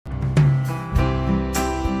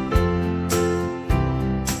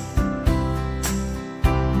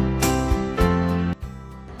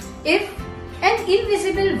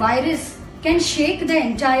invisible virus can shake the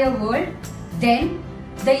entire world, then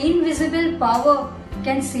the invisible power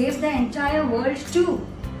can save the entire world too.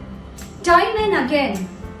 Time and again,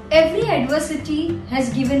 every adversity has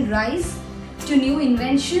given rise to new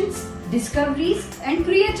inventions, discoveries and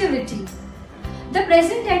creativity. The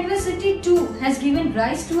present adversity too has given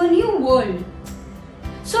rise to a new world.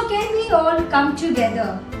 So can we all come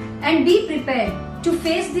together and be prepared to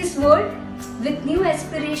face this world with new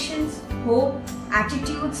aspirations, hope,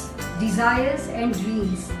 attitudes, desires and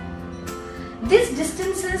dreams. These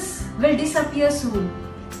distances will disappear soon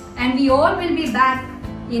and we all will be back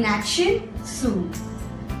in action soon.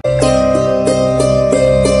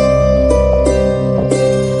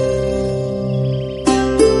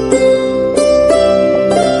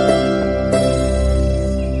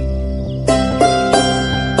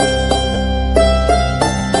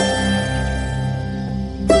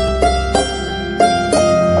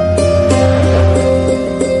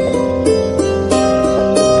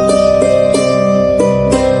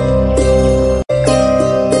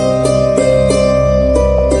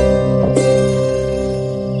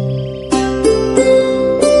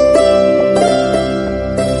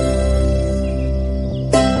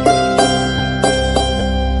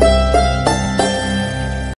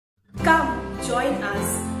 Join us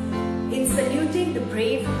in saluting the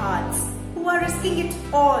brave hearts who are risking it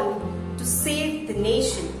all to save the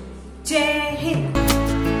nation. Jai Hind!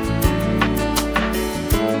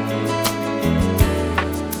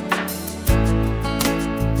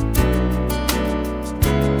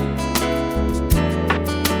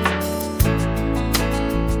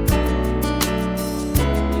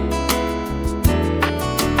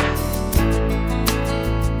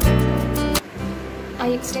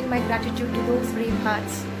 I extend my gratitude to those brave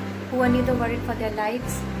hearts who are neither worried for their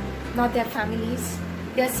lives nor their families.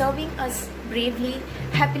 They are serving us bravely,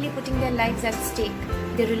 happily putting their lives at stake.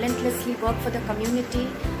 They relentlessly work for the community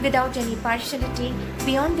without any partiality,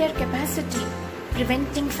 beyond their capacity,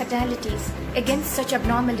 preventing fatalities against such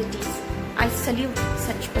abnormalities. I salute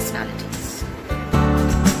such personalities.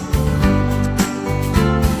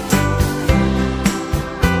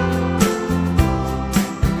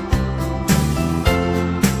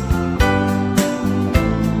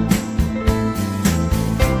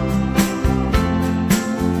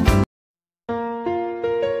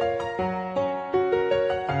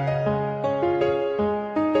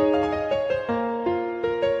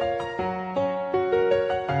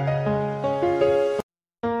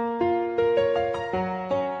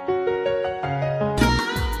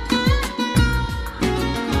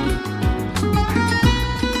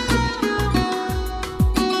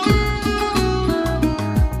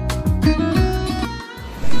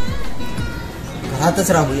 घरातच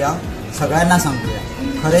राहूया, सगळ्यांना सांगूया.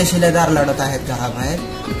 खरे शिलेदार लढत आहेत घराबाहेर,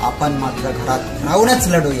 आपण मात्र घरात राहूनच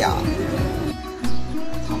लढूया.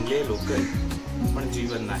 थांबले लोक पण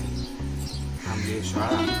जीवन नाही, थांबले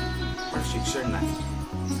शाळा पण शिक्षण नाही.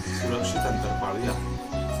 सुरक्षित अंतर पाळूया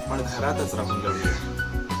पण घरातच राहून लढूया.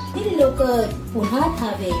 लोक पुन्हा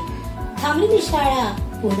थांबे, थांबलेली शाळा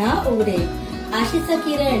पुन्हा उघडे. आशेचा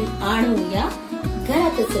किरण आणूया,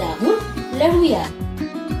 घरातच राहून लढूया.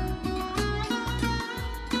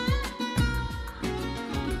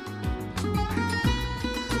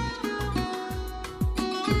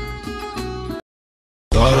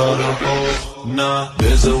 Nah,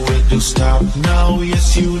 there's a way to stop now.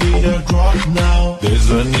 Yes, you need a drop now. There's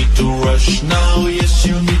a need to rush now. Yes,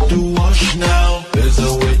 you need to wash now. There's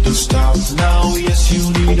a way to stop now. Yes, you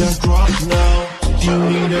need a drop now. You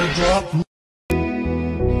need a drop.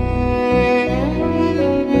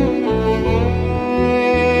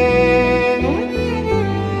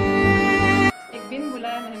 एक बिन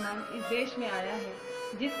बुलाया मेहमान इस देश में आया है,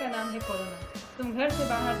 जिसका नाम है कोरोना. तुम घर से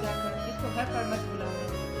बाहर जाकर इसको घर पर मत बुलाओ.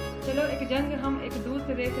 चलो एक जंग हम एक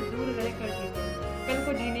दूसरे से दूर रहकर जीते. कल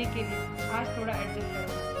को जीने के लिए आज थोड़ा एडजस्ट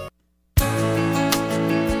करो.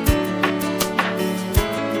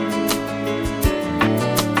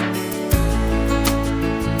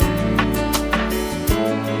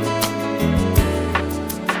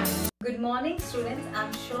 Good morning students,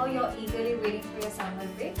 I'm sure you're eagerly waiting for your summer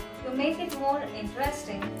break. To make it more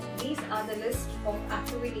interesting, these are the list of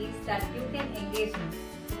activities that you can engage in.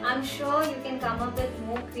 I'm sure you can come up with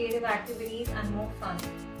more creative activities and more fun.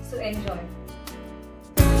 So enjoy.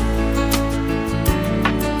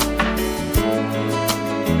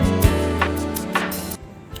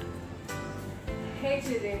 Hey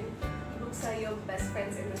children, books are your best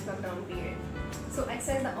friends in this lockdown period. So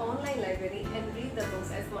access the online library and read the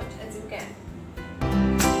books as much as you can.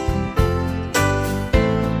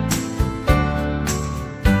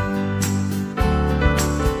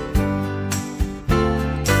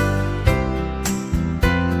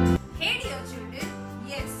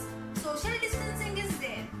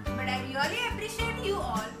 really appreciate you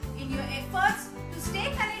all in your efforts to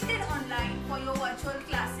stay connected online for your virtual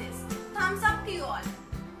classes. Thumbs up to you all.